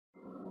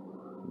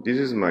This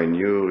is my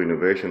new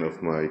renovation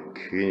of my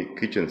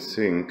kitchen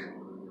sink,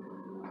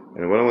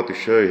 and what I want to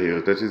show you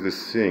here, that is the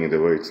sink,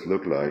 the way it's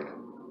look like.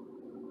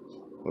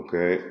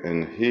 Okay,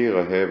 and here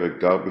I have a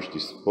garbage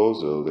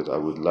disposal that I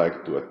would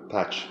like to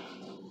attach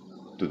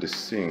to the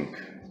sink.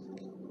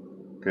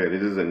 Okay,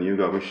 this is a new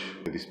garbage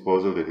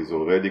disposal that is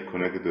already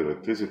connected to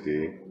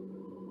electricity,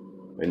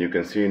 and you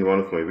can see in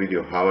one of my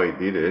videos how I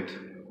did it.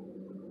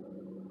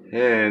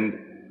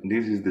 And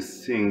this is the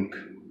sink.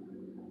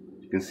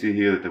 You can see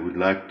here that I would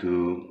like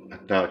to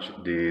attach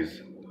this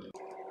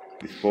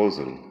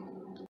disposal.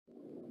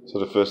 So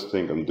the first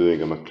thing I'm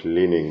doing, I'm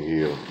cleaning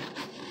here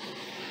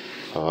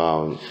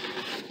around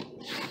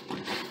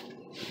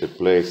the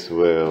place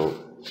where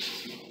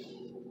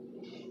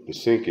the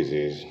sink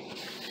is.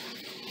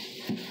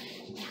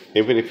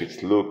 Even if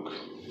it's look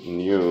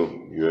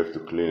new, you have to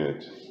clean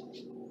it.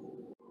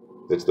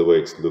 That's the way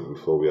it's look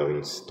before we are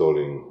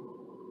installing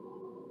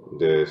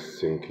the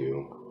sink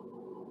here.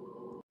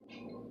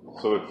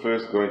 So we're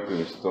first going to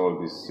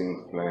install this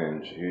sink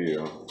flange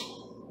here,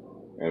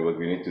 and what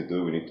we need to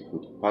do, we need to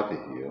put putty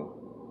here,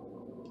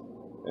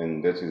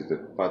 and that is the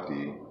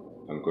putty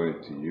I'm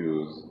going to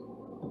use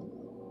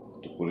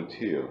to put it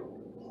here.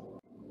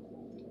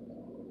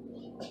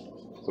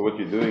 So what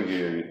you're doing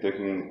here, you're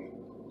taking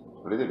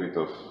a little bit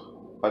of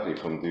putty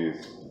from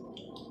this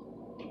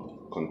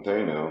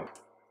container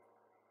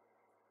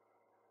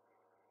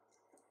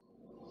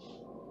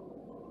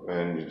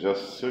and you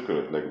just circle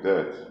it like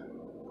that,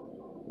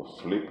 or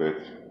flip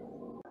it.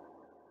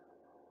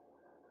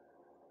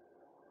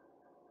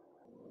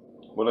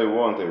 What I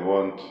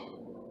want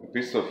a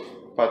piece of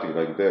putty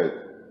like that,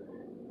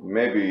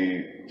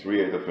 maybe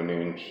 3/8 of an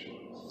inch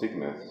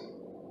thickness.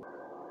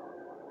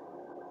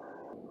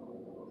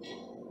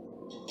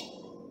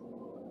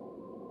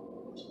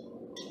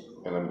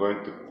 And I'm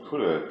going to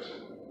put it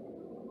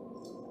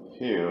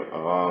here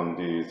around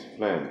this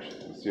flange.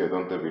 You see I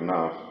don't have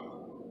enough,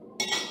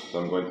 so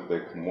I'm going to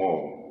take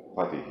more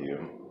putty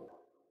here.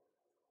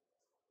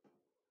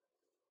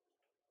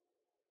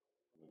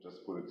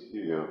 Just put it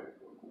here.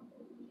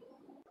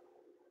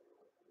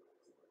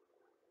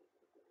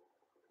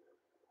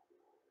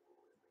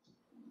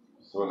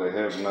 So what I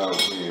have now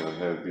here, I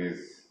have this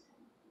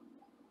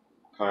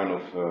kind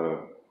of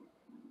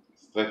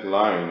straight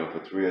line of a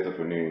 3/8 of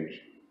an inch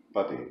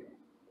putty.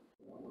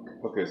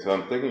 Okay, so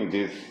I'm taking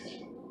this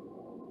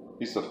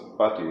piece of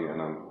putty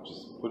and I'm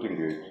just putting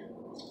it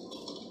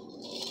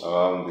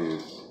around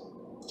this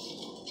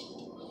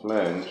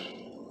flange.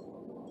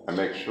 I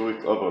make sure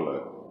it's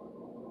overlap.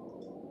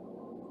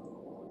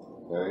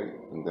 Okay,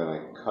 and then I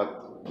cut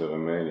the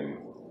remaining.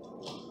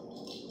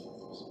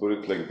 Just put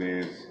it like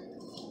this.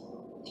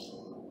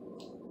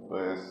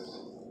 Press.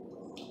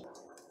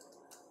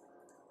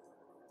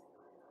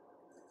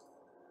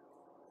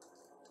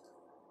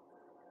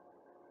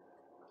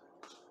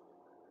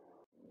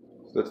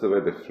 So that's the way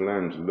the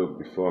flange look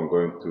before I'm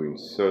going to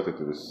insert it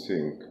to the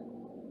sink.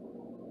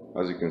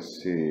 As you can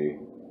see,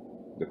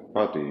 the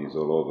putty is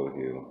all over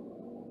here.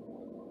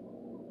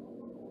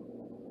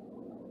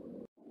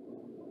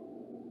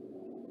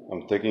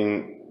 I'm taking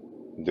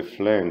the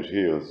flange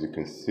here, as you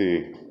can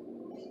see.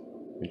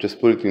 You just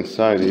put it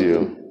inside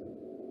here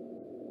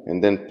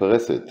and then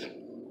press it.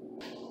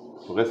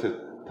 Press it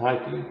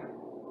tightly,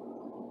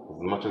 as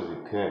much as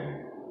you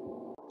can.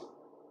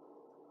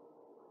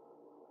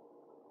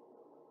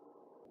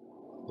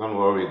 Don't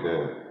worry,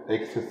 the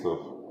excess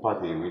of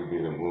putty will be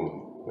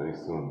removed very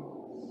soon.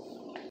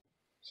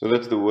 So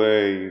that's the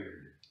way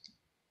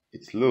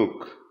it's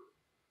look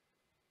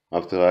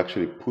after I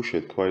actually push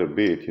it quite a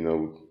bit,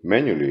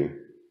 manually.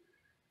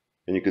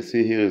 And you can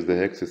see here is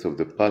the excess of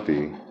the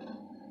putty,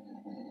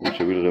 which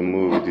I will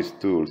remove with these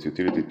tools,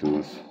 utility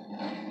tools.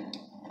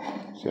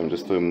 See, I'm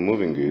just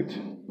removing it.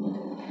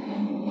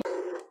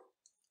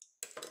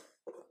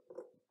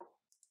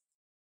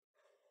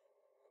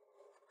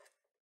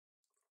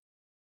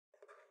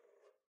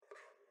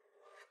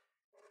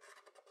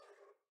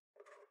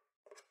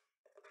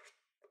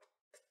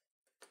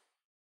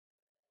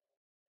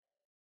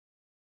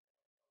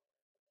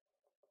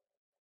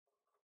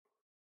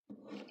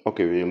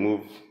 Okay, we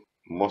remove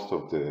most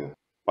of the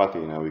putty,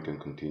 now we can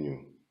continue.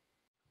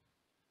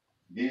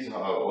 These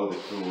are all the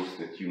tools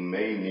that you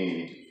may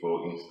need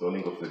for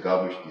installing of the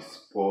garbage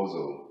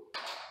disposal.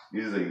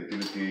 This is a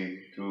utility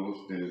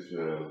tools. This is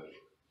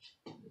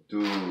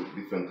two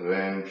different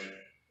wrench,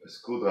 a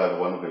screwdriver,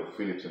 one of the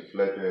Phillips and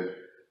flathead,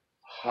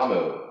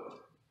 hammer,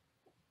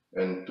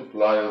 and two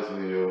pliers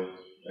here,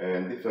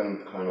 and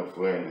different kind of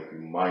wrench that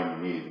you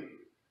might need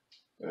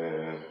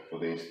for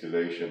the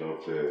installation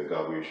of the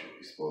garbage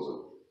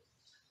disposal.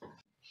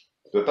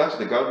 To attach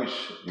the garbage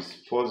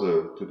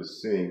disposal to the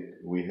sink,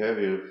 we have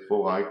here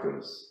 4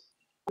 items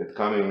that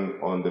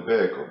coming on the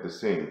back of the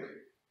sink.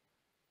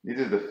 This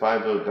is the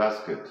fiber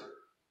gasket.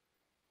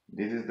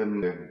 This is the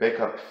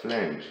backup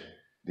flange.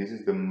 This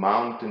is the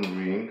mounting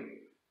ring,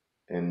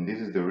 and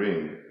this is the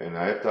ring. And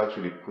I have to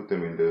actually put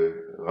them in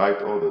the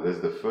right order.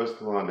 That's the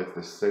first one, that's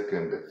the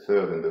second, the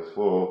third, and the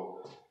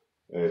fourth,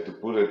 to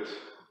put it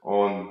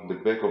on the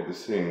back of the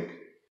sink.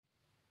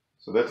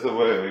 So that's the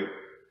way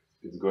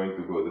it's going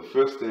to go. The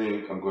first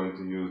thing I'm going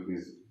to use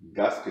is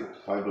gasket,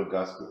 fiber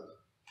gasket.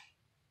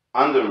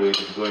 Under it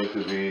is going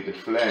to be the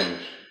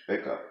flange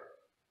backup.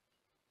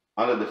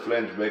 Under the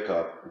flange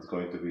backup is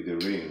going to be the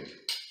ring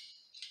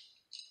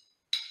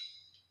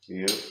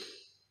here.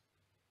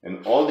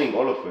 And holding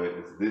all of it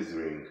is this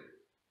ring.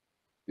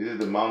 This is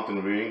the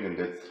mountain ring, and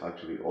that's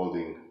actually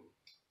holding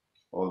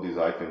all these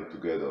items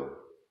together.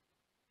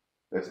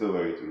 That's the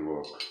way it will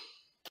work.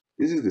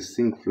 This is the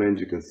sink flange,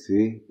 you can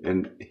see,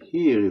 and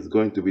here is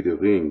going to be the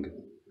ring.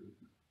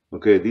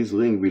 Okay, this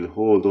ring will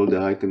hold all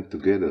the items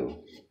together.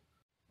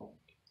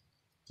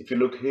 If you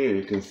look here,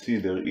 you can see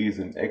there is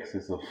an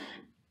excess of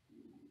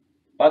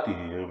putty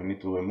here. We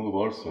need to remove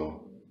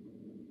also.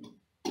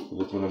 So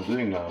that's what I'm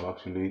doing now. I'm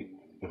actually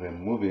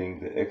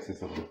removing the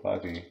excess of the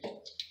putty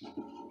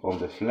from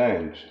the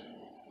flange.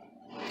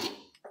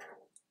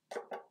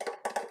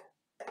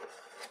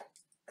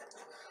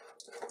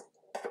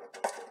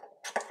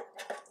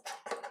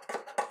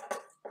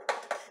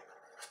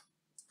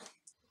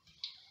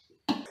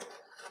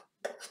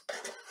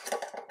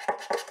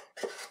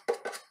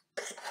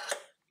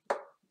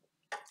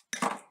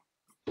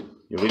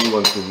 You really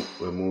want to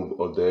remove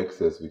all the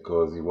excess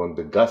because you want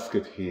the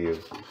gasket here,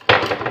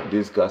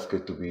 this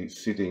gasket, to be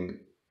sitting,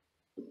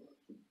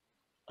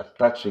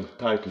 attaching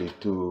tightly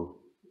to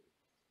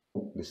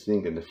the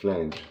sink and the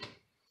flange.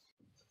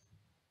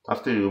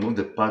 After you remove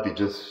the putty,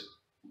 just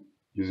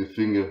use your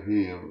finger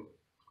here.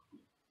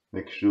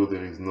 Make sure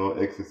there is no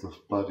excess of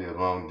putty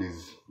around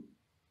this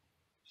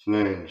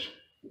flange.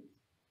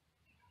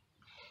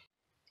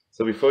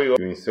 So before you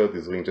insert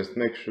this ring, just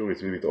make sure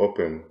it's a little bit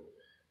open.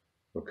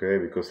 Okay,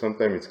 because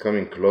sometimes it's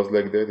coming close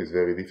like that, it's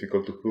very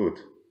difficult to put.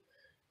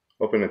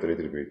 Open it a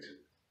little bit.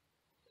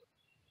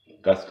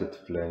 Gasket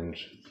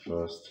flange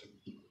first.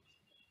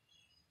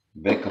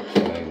 Backup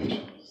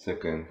flange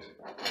second.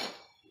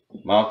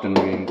 Mountain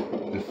ring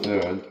the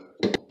third.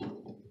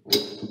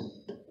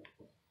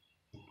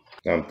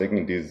 Now I'm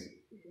taking this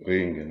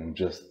ring and I'm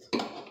just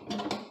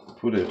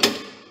put it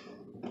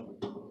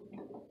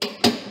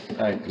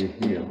tightly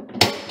here.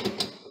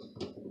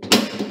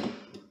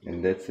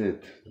 And that's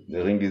it.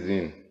 The ring is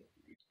in.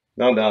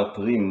 Now there are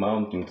 3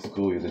 mounting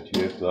screws that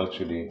you have to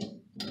actually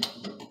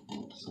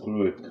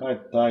screw it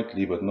quite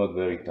tightly, but not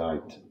very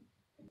tight.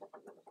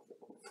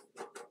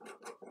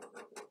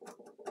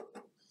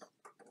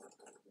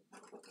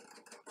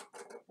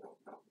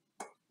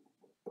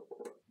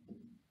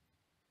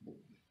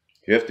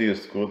 You have to use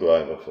a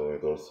screwdriver for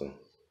it also.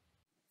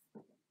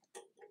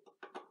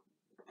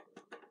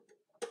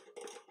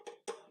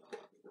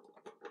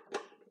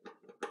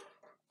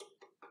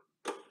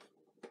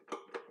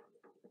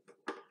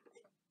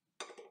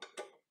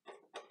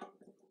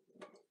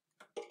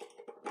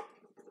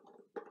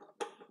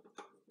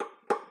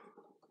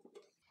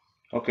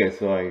 Okay,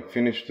 so I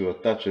finished to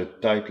attach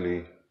it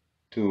tightly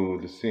to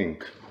the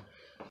sink.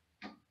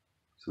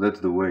 So that's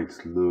the way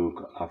it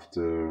looks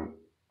after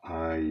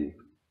I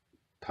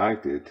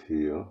tied it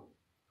here.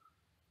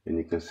 And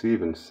you can see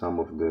even some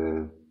of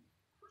the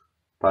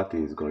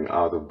putty is going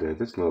out of there.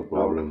 That's no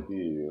problem. Now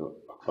here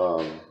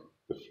above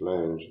the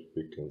flange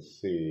we can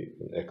see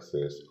an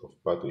excess of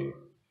putty.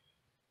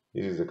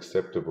 This is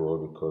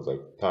acceptable because I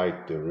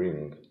tied the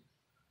ring,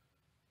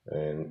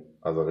 and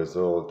as a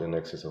result an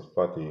excess of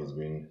putty has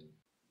been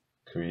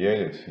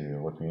created here.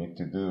 What we need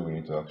to do, we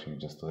need to actually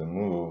just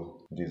remove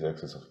this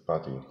excess of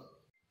putty.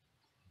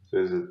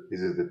 So this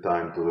is the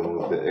time to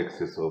remove the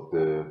excess of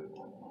the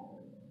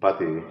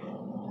putty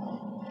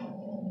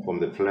from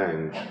the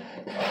flange.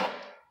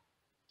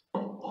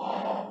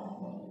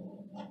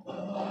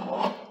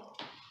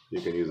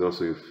 You can use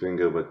also your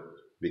finger, but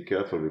be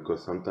careful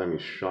because sometimes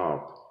it's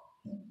sharp.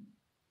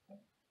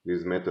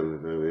 This metal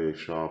is very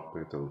sharp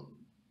metal.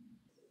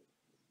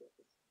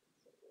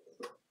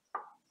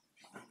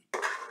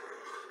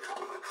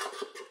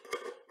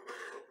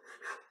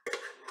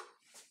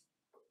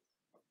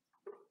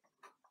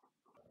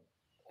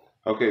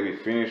 Okay, we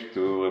finished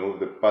to remove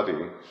the putty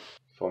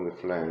from the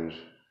flange.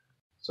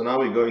 So now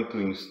we're going to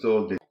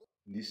install the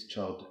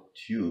discharge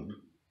tube.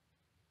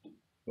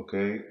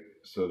 Okay,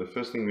 so the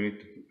first thing we need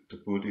to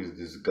put is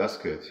this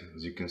gasket.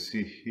 As you can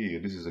see here,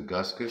 this is a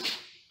gasket.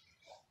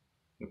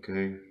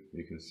 Okay,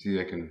 you can see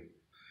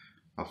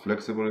how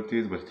flexible it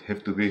is, but it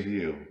has to be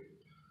here.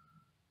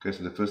 Okay,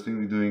 so the first thing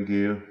we're doing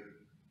here,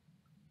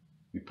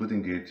 we're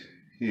putting it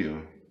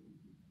here,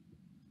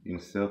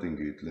 inserting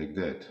it like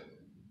that.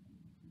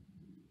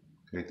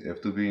 Okay, it has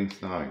to be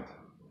inside.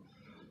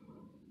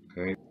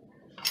 Okay,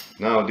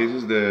 now this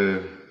is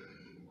the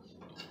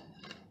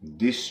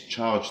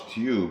discharge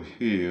tube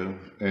here,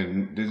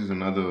 and this is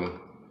another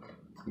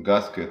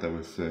gasket, I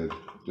would say,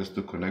 just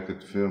to connect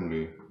it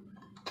firmly.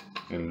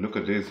 And look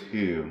at this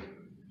here.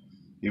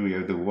 Here we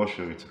have the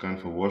washer. It's a kind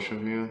of a washer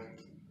here,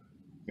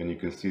 and you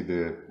can see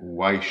the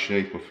Y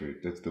shape of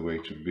it. That's the way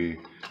it should be.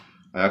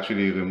 I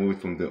actually removed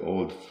it from the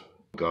old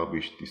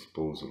garbage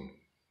disposal.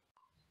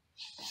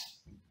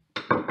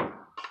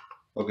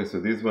 Okay, so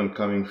this one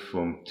coming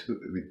from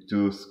with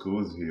 2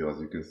 screws here, as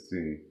you can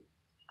see.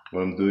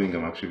 what I'm doing,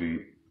 I'm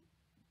actually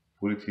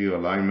put it here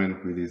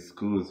alignment with these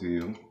screws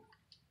here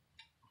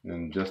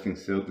and just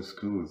insert the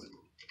screws.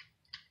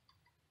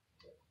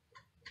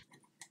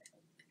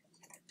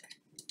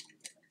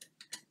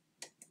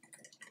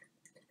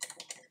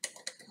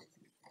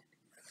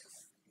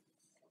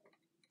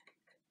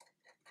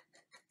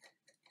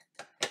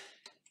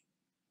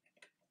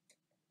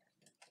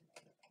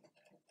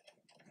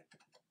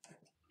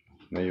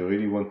 Now you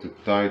really want to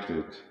tighten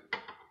it,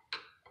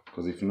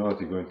 because if not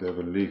you're going to have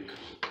a leak.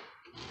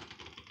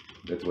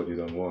 That's what you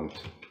don't want.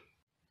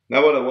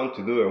 Now what I want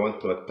to do, I want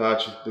to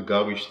attach the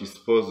garbage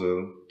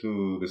disposal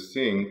to the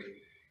sink.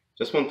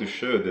 Just want to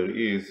show there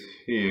is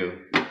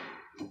here,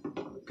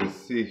 you can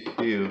see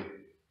here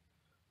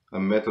a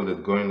metal that's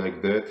going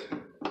like that.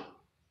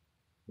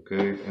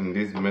 Okay, and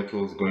this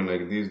metal is going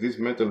like this. This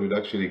metal will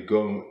actually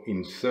go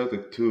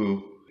inserted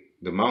to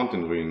the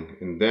mountain ring,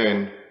 and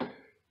then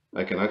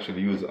I can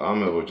actually use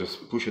hammer or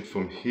just push it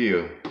from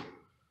here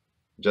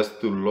just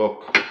to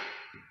lock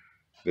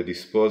the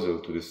disposal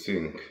to the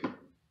sink.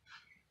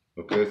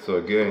 Okay, so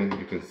again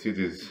you can see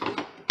this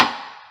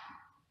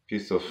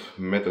piece of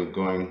metal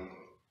going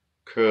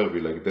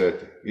curvy like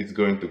that. It's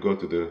going to go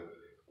to the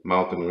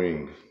mountain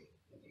ring.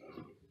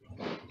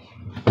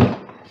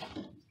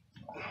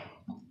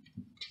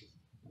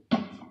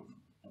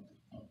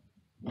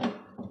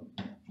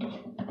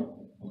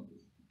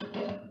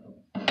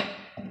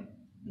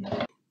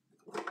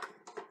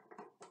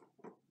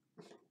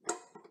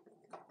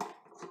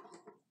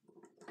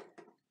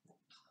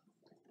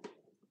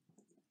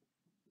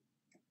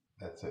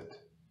 That's it.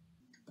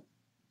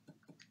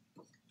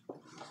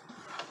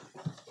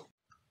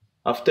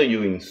 After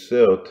you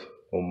insert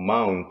or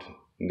mount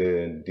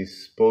the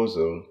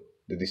disposal,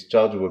 the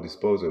dischargeable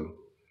disposal,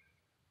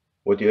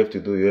 what you have to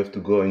do, you have to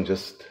go and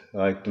just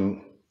try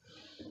to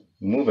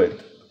move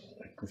it.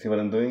 You see what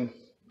I'm doing?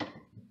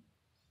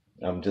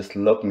 I'm just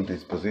locking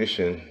this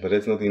position, but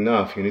that's not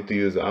enough. You need to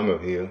use a hammer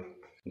here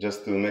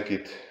just to make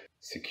it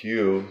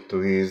secure to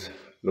his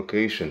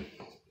location.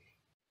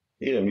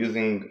 Here I'm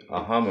using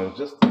a hammer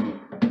just to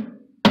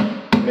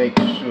make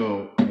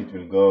sure it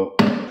will go.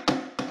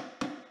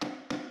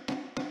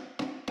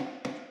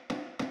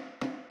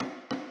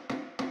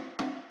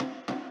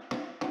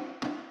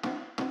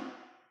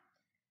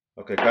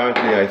 Okay,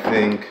 currently I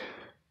think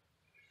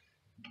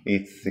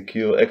it's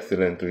secure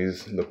excellent to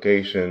his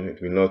location.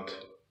 It will not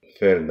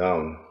fall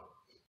down.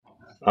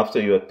 After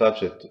you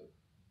attach it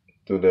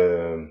to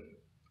the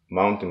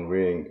mountain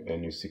ring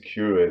and you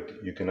secure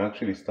it, you can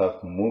actually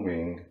start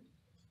moving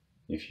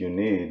if you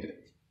need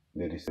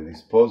the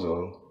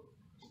disposal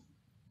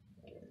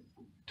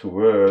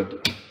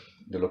toward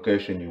the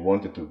location you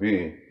want it to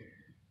be,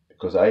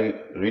 because I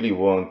really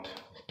want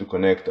to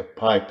connect a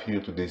pipe here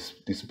to this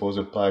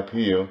disposal pipe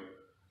here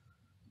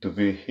to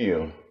be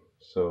here.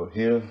 So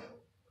here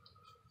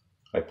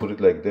I put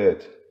it like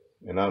that,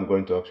 and now I'm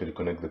going to actually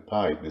connect the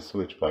pipe, the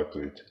switch pipe,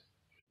 to it.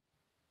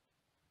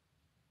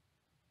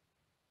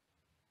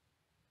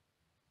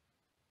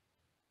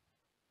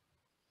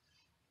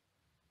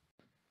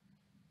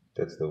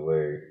 That's the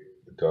way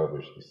the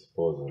garbage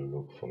disposal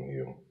looks from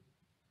here.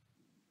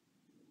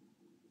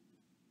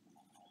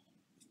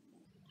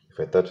 If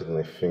I touch it with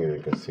my finger,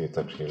 you can see it's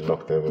actually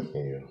locked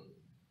everything here.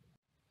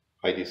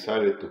 I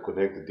decided to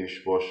connect the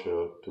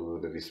dishwasher to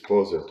the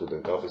disposal, to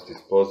the garbage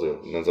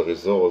disposal, and as a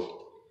result,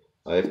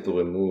 I have to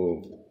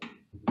remove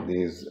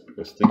these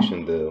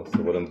restriction there.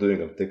 So what I'm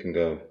doing, I'm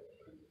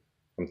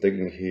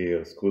taking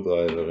here a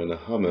screwdriver and a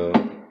hammer,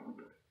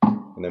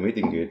 and I'm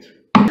hitting it.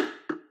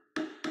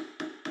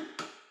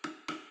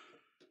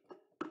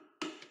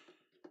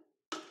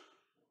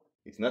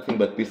 It's nothing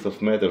but piece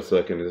of metal, so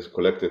I can just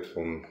collect it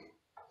from,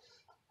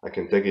 I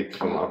can take it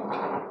from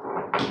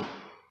up.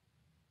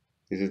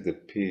 This is the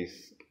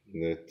piece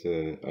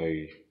that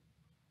I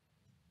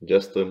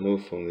just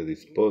removed from the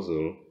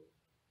disposal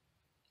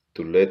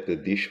to let the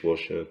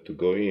dishwasher to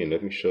go in.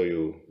 Let me show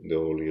you the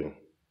hole here.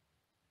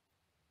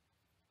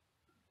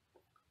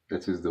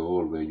 This is the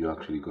hole where you're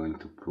actually going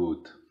to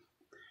put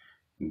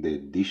the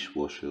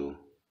dishwasher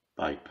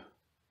pipe.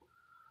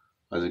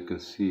 As you can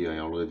see, I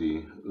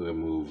already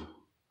removed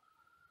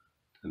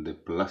the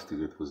plastic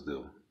that was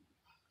there.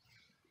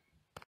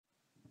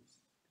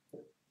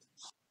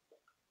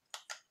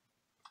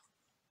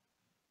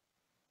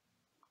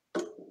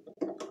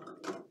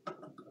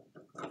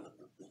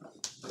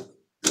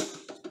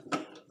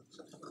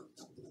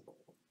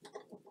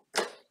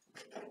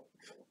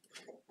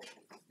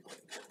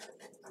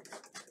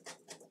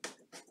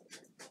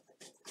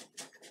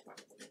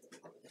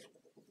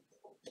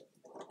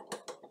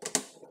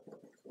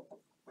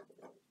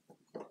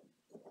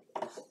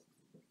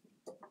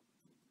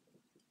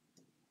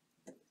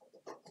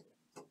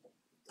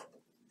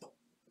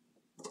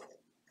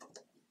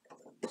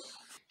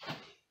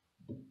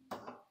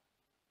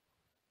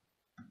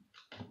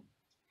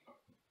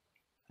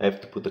 I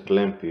have to put a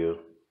clamp here,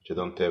 which I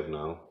don't have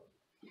now.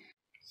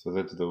 So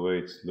that's the way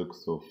it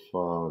looks so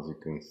far. As you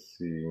can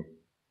see,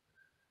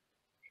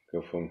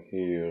 go from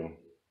here,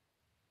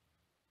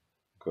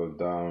 go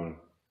down,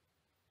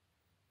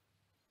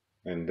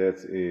 And that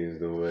is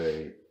the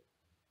way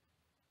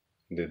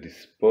the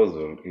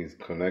disposal is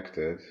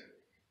connected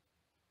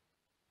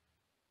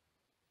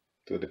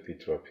to the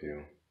P-trap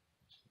here.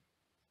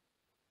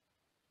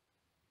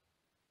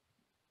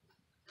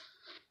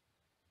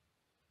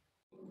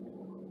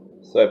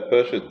 So I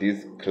purchased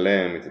this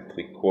clamp, it's a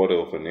 3/4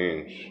 of an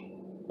inch,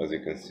 as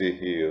you can see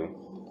here,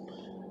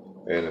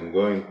 and I'm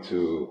going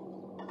to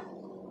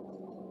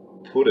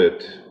put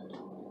it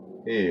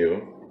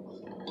here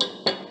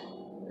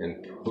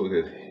and put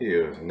it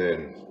here, and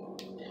then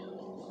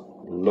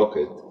lock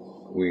it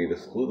with a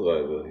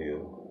screwdriver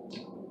here.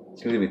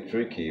 It's a little bit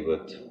tricky,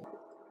 but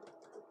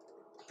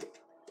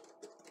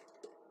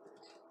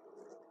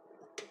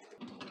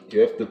you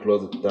have to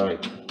close it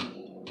tight,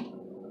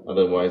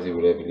 otherwise you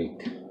will have a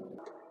leak.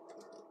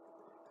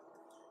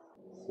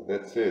 So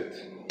that's it.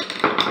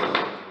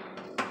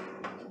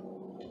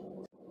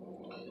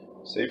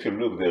 So if you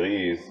look, there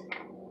is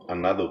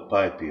another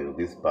pipe here,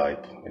 this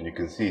pipe, and you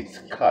can see it's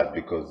cut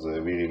because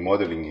we're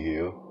remodeling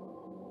here,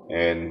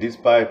 and this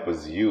pipe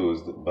was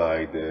used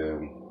by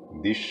the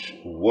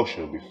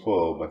dishwasher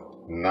before, but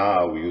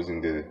now we're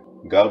using the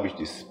garbage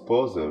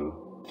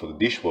disposal for the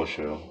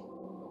dishwasher.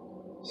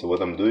 So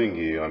what I'm doing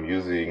here, I'm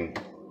using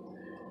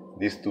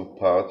these two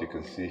parts you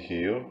can see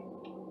here,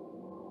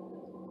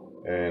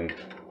 and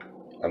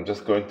I'm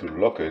just going to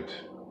lock it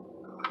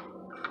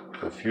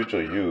for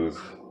future use.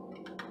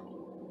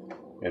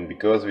 And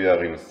because we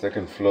are in the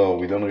second floor,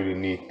 we don't really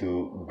need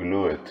to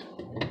glue it.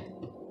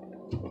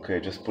 Okay,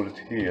 just put it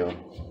here,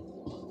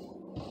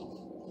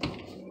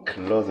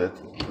 close it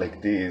like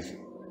this,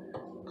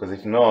 because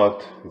if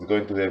not, it's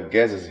going to have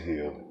gases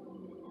here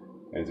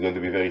and it's going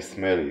to be very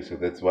smelly, so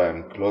that's why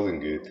I'm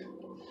closing it.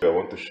 I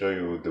want to show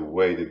you the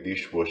way the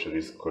dishwasher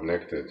is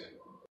connected.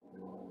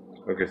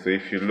 Okay, so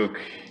if you look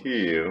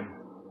here,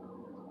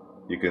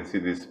 you can see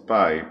this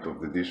pipe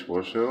of the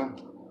dishwasher.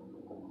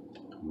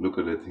 Look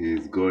at it,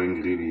 it's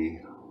going really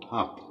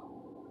up.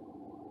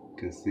 You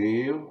can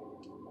see here,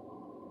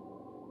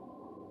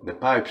 the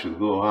pipe should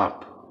go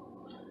up.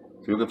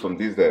 If you look from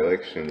this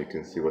direction, you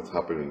can see what's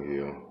happening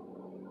here.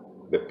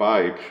 The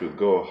pipe should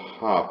go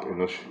up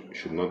and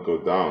should not go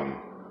down.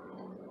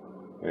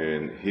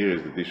 And here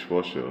is the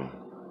dishwasher.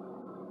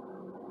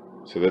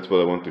 So that's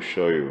what I want to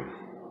show you.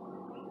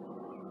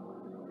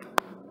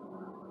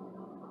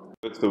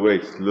 That's the way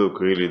it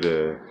looks, really,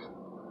 the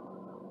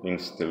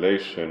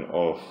installation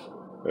of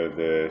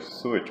the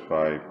sewage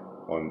pipe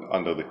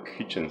under the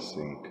kitchen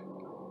sink.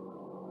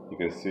 You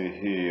can see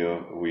here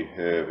we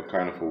have a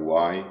kind of a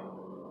Y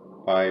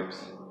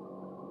pipes.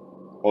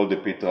 All the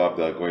P-trap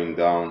are going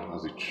down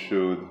as it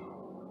should,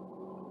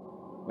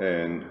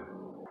 and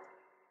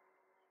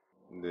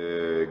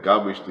the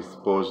garbage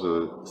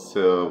disposal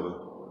serve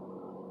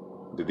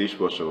the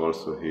dishwasher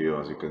also here,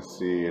 as you can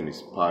see, and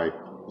this pipe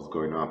is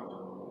going up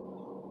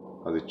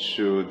as it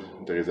should.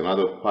 There is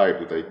another pipe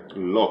that I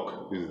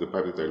lock. This is the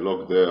pipe that I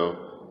locked there.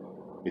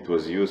 It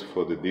was used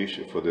for the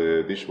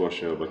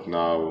dishwasher, but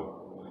now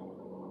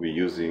we're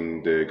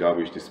using the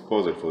garbage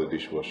disposal for the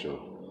dishwasher.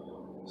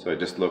 So I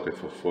just lock it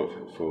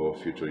for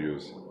future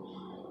use.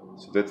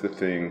 So that's the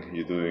thing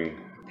you're doing,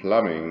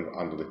 plumbing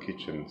under the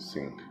kitchen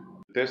sink.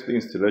 Test the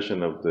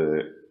installation of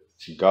the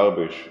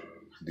garbage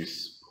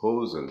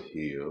disposal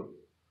here.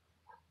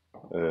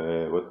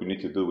 What we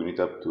need to do, we need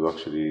to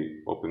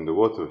actually open the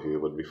water here.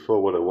 But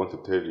before, what I want to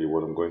tell you,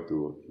 what I'm going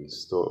to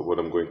install, what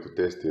I'm going to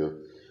test here,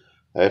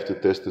 I have to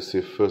test to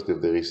see first if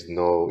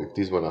if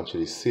this one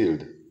actually is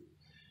sealed.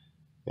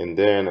 And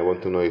then I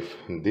want to know if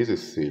this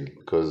is sealed,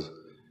 because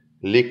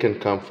leak can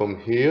come from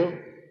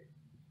here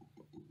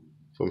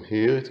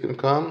it can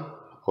come,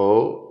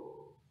 or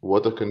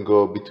water can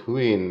go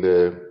between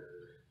the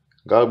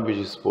garbage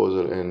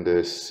disposal and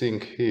the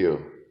sink here.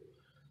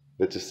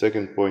 That's the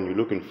second point you're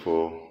looking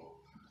for.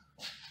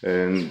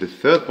 And the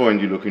third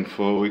point you're looking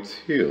for, it's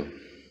here.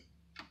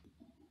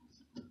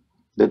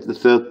 That's the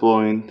third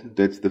point,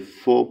 that's the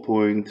 4th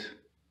point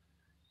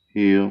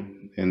here,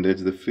 and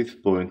that's the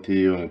 5th point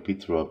here on the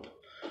P-trap.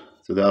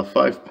 So there are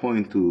 5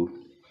 points to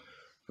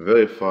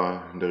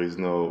verify there is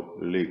no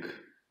leak.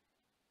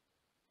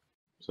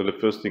 So the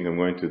first thing I'm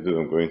going to do,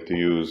 I'm going to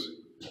use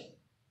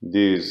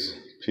this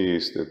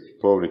piece that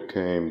probably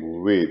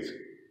came with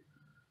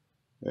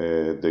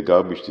the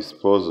garbage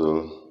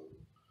disposal.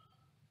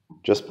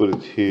 Just put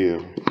it here,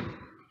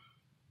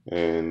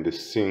 and the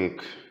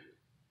sink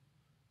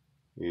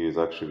is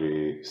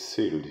actually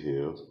sealed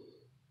here.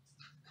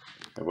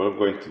 And what I'm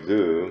going to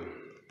do,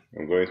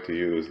 I'm going to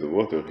use the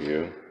water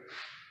here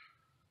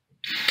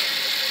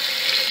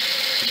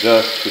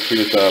just to fill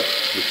it up,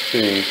 the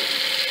sink,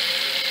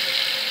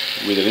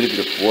 with a little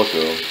bit of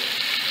water.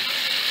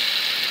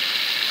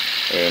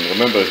 And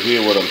remember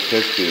here what I'm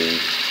testing,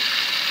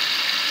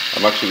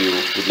 I'm actually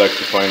would like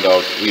to find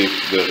out if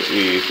there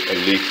is a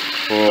leak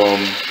from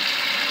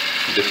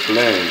the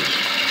flange,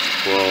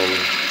 from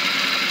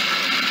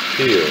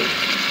here.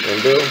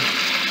 Remember?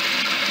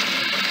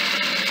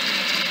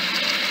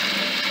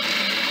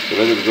 So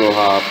let it go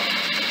up,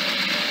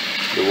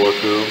 the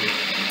water.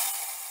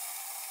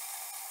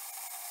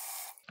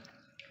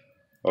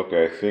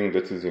 Okay, I think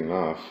that is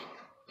enough.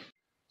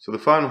 So to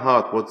find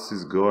out what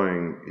is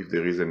going, if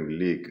there is any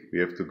leak, we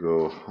have to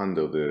go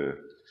under the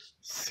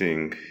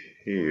sink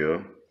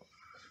here,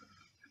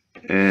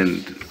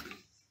 and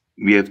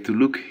we have to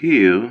look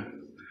here.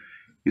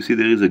 You see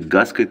there is a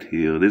gasket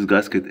here. This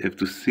gasket have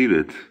to seal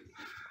it,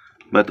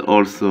 but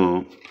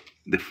also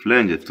the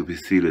flange has to be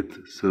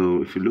sealed.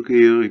 So if you look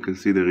here, you can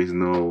see there is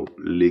no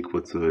leak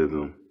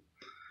whatsoever.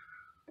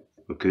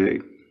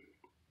 Okay.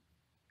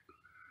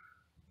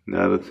 The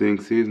other thing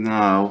is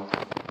now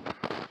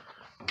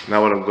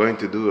what I'm going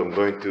to do, I'm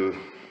going to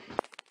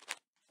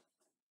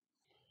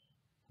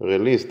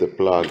release the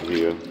plug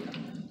here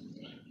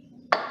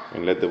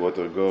and let the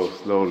water go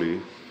slowly,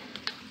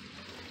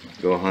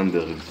 go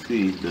under and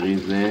see if there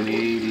is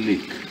any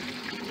leak.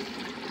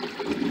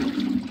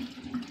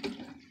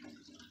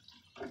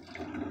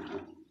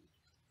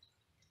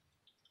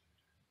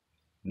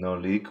 No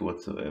leak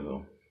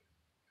whatsoever.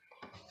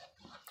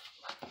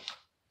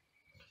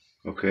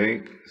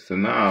 Okay, so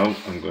now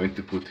I'm going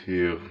to put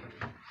here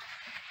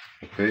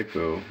a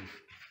paper,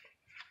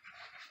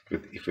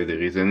 but if there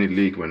is any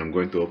leak when I'm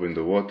going to open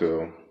the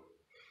water,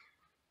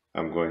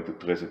 I'm going to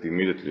trace it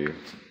immediately.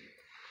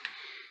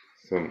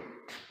 So I'm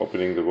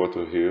opening the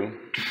water here.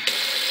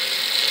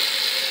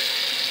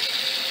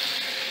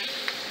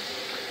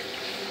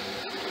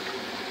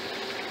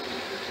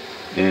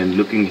 And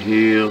looking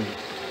here,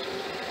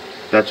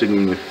 touching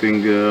with my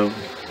finger,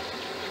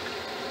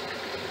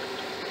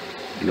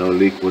 no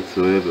leak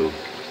whatsoever.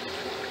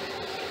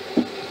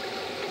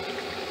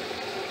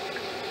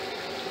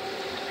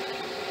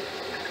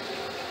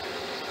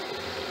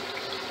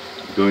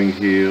 Going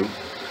here,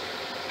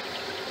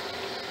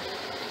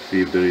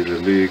 see if there is a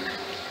leak.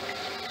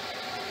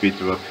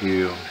 Filter up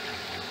here,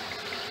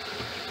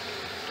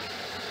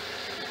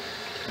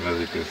 and as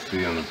you can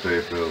see on the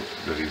paper,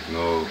 there is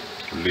no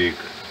leak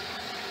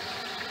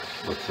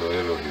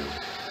whatsoever here.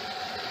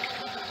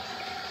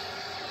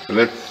 So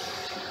let's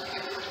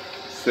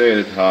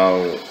say that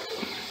our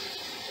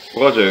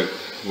project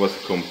was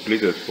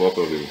completed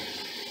properly.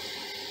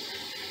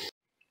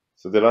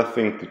 So the last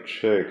thing to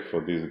check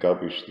for this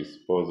garbage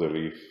disposal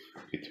if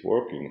it's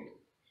working.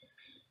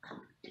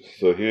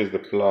 So here's the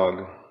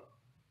plug.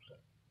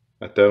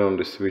 I turn on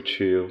the switch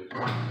here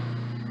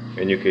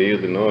and you can hear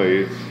the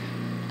noise.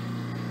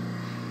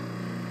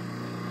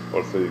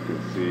 Also you can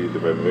see the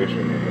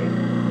vibration here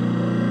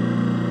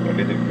a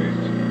little bit.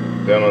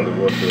 Turn on the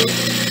water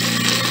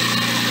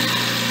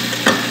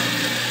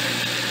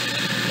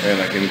and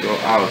I can go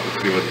out to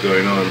see what's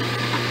going on.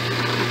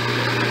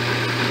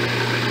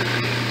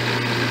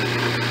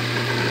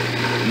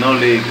 No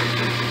leak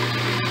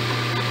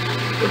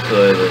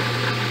whatsoever.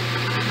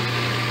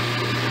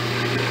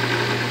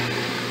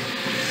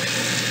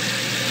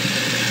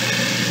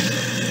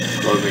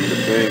 Closing the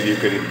thing, you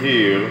can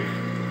hear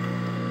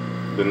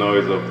the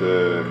noise of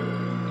the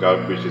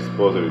garbage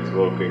disposal. It's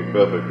working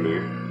perfectly,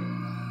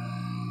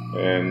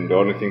 and the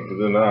only thing to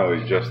do now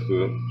is just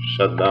to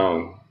shut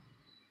down,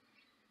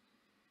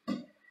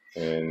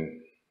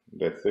 and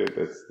that's it.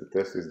 The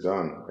test is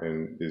done,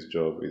 and this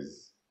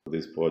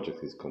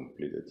project is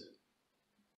completed.